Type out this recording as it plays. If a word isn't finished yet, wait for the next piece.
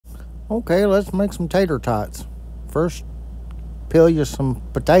Okay, let's make some tater tots. First, peel you some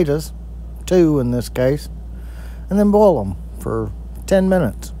potatoes, 2 in this case, and then boil them for 10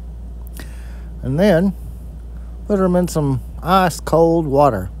 minutes. And then put them in some ice cold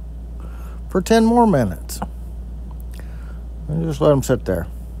water for 10 more minutes. And just let them sit there.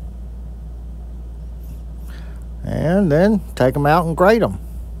 And then take them out and grate them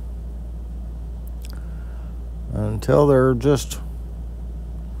until they're just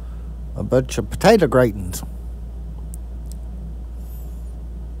a bunch of potato gratings.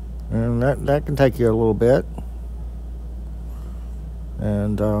 And that can take you a little bit.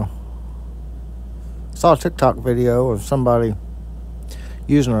 And I saw a TikTok video of somebody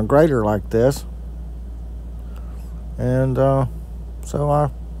using a grater like this, and so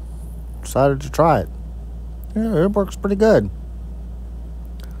I decided to try it. Yeah, it works pretty good.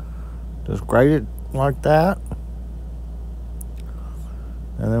 Just grate it like that,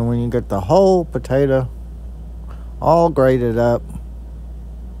 and then when you get the whole potato all grated up,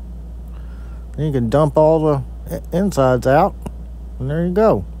 then you can dump all the insides out, and there you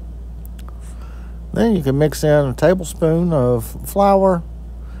go. Then you can mix in a tablespoon of flour,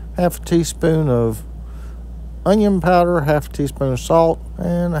 half a teaspoon of onion powder, half a teaspoon of salt,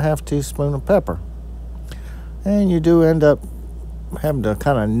 and a half teaspoon of pepper. And you do end up having to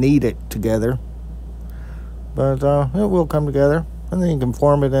kind of knead it together, but it will come together. And then you can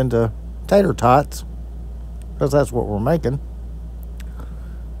form it into tater tots, because that's what we're making,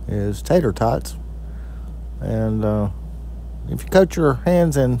 is tater tots. And if you coat your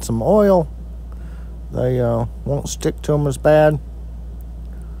hands in some oil, they won't stick to them as bad,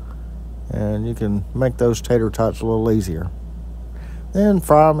 and you can make those tater tots a little easier. Then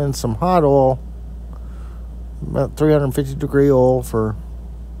fry them in some hot oil, about 350 degree oil, for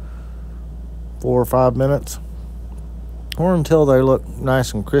 4 or 5 minutes, or until they look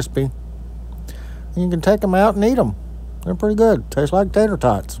nice and crispy. And you can take them out and eat them. They're pretty good. Taste like tater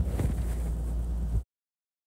tots.